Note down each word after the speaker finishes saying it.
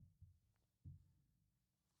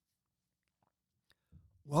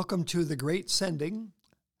Welcome to The Great Sending,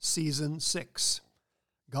 Season 6.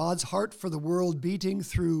 God's Heart for the World Beating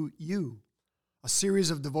Through You, a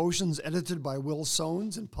series of devotions edited by Will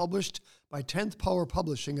Soanes and published by 10th Power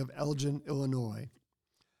Publishing of Elgin, Illinois.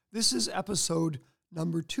 This is episode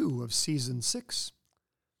number 2 of Season 6.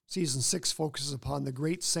 Season 6 focuses upon the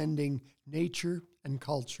great sending, nature and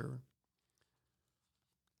culture.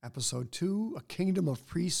 Episode 2, A Kingdom of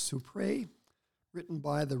Priests Who Pray, written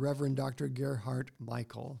by the Reverend Dr. Gerhard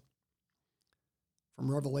Michael.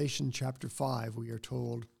 From Revelation chapter 5, we are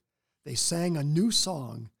told, they sang a new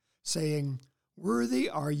song, saying, "Worthy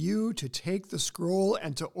are you to take the scroll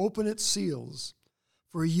and to open its seals.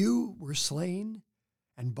 For you were slain,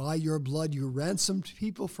 and by your blood you ransomed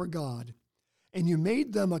people for God, and you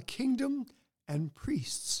made them a kingdom and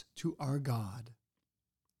priests to our God."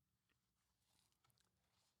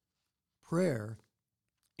 Prayer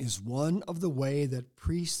is one of the way that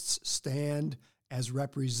priests stand as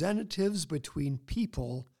representatives between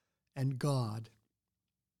people and God.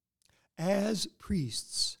 As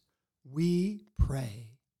priests, we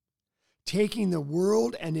pray, taking the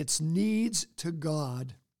world and its needs to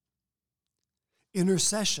God.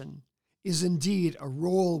 Intercession is indeed a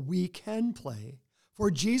role we can play, for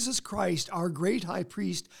Jesus Christ, our great high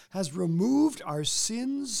priest, has removed our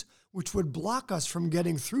sins which would block us from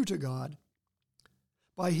getting through to God.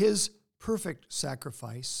 By his perfect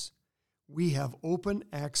sacrifice, we have open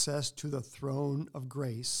access to the throne of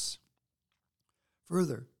grace.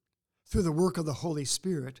 Further, through the work of the Holy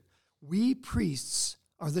Spirit, we priests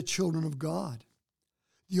are the children of God.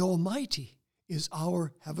 The Almighty is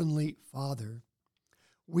our Heavenly Father.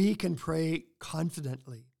 We can pray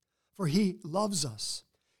confidently, for he loves us.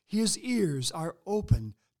 His ears are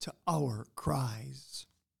open to our cries.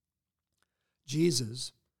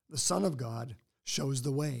 Jesus, the Son of God, shows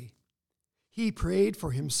the way. He prayed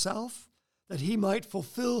for himself that he might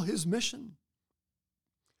fulfill his mission.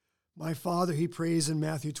 My Father, he prays in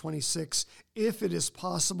Matthew 26, if it is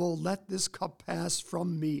possible, let this cup pass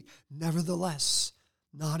from me. Nevertheless,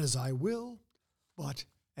 not as I will, but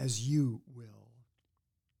as you will.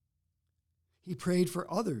 He prayed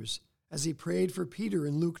for others, as he prayed for Peter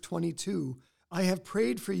in Luke 22, I have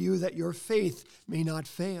prayed for you that your faith may not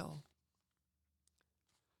fail.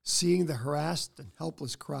 Seeing the harassed and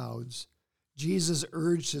helpless crowds, Jesus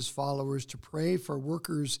urged his followers to pray for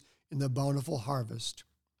workers in the bountiful harvest.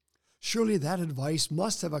 Surely that advice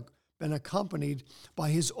must have been accompanied by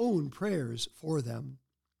his own prayers for them.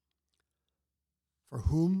 For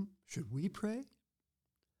whom should we pray?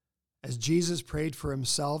 As Jesus prayed for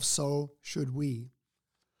himself, so should we.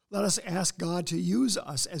 Let us ask God to use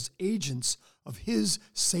us as agents of his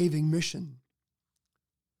saving mission.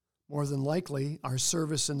 More than likely, our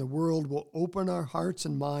service in the world will open our hearts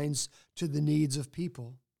and minds to the needs of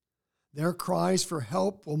people. Their cries for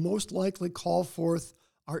help will most likely call forth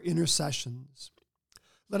our intercessions.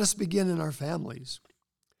 Let us begin in our families.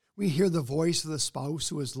 We hear the voice of the spouse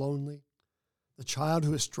who is lonely, the child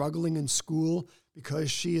who is struggling in school because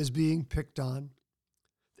she is being picked on,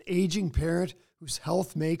 the aging parent whose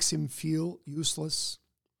health makes him feel useless,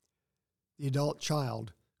 the adult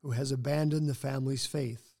child who has abandoned the family's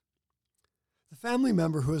faith, the family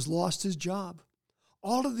member who has lost his job.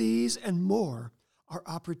 All of these and more are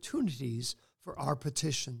opportunities for our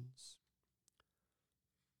petitions.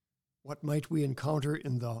 What might we encounter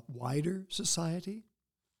in the wider society?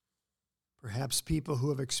 Perhaps people who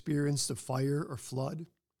have experienced a fire or flood,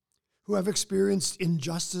 who have experienced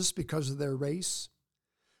injustice because of their race,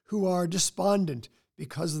 who are despondent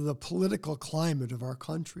because of the political climate of our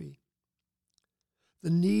country. The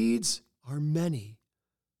needs are many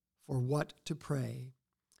for what to pray,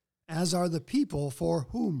 as are the people for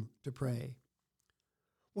whom to pray.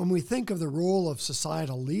 When we think of the role of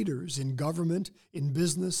societal leaders in government, in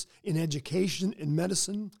business, in education, in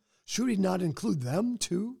medicine, should we not include them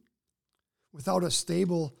too? Without a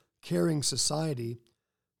stable, caring society,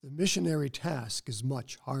 the missionary task is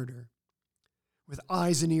much harder. With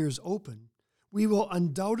eyes and ears open, we will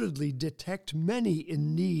undoubtedly detect many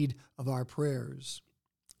in need of our prayers.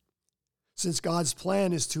 Since God's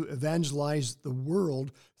plan is to evangelize the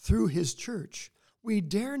world through his church, we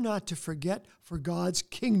dare not to forget for God's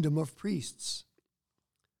kingdom of priests.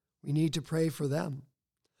 We need to pray for them.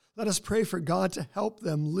 Let us pray for God to help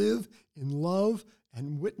them live in love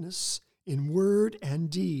and witness, in word and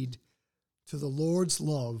deed, to the Lord's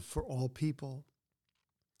love for all people.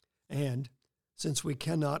 And since we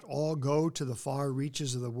cannot all go to the far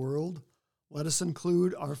reaches of the world, let us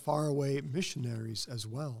include our faraway missionaries as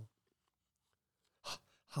well.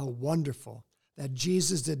 How wonderful that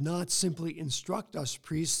Jesus did not simply instruct us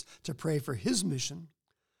priests to pray for his mission,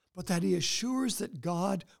 but that he assures that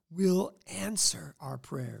God will answer our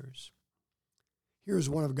prayers. Here's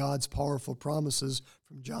one of God's powerful promises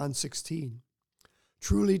from John 16.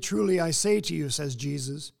 Truly, truly, I say to you, says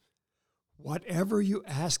Jesus, whatever you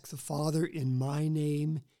ask the Father in my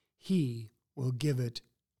name, he will give it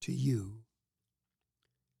to you.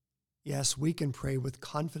 Yes, we can pray with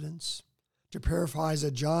confidence. To paraphrase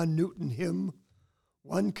a John Newton hymn,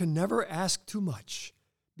 one can never ask too much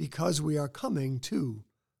because we are coming to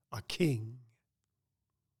a king.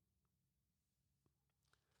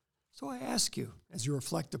 So I ask you, as you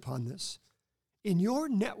reflect upon this, in your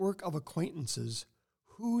network of acquaintances,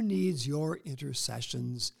 who needs your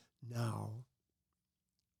intercessions now?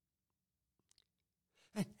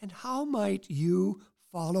 And how might you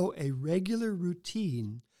follow a regular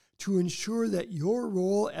routine to ensure that your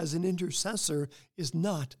role as an intercessor is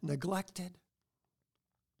not neglected?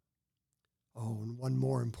 Oh, and one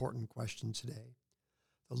more important question today.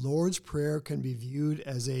 The Lord's Prayer can be viewed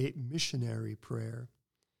as a missionary prayer.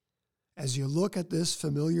 As you look at this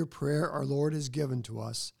familiar prayer our Lord has given to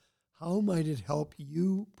us, how might it help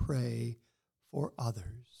you pray for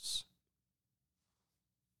others?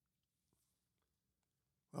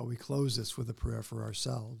 Well, we close this with a prayer for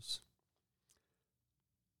ourselves.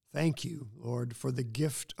 Thank you, Lord, for the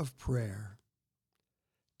gift of prayer.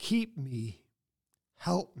 Keep me,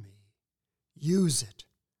 help me, use it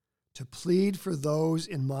to plead for those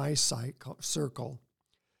in my circle,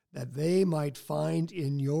 that they might find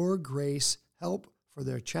in your grace help for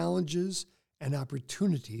their challenges and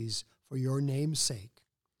opportunities for your name's sake.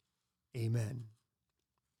 Amen.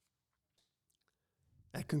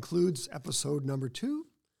 That concludes episode number 2.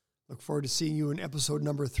 Look forward to seeing you in episode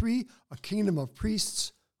number 3, A Kingdom of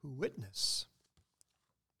Priests Who Witness.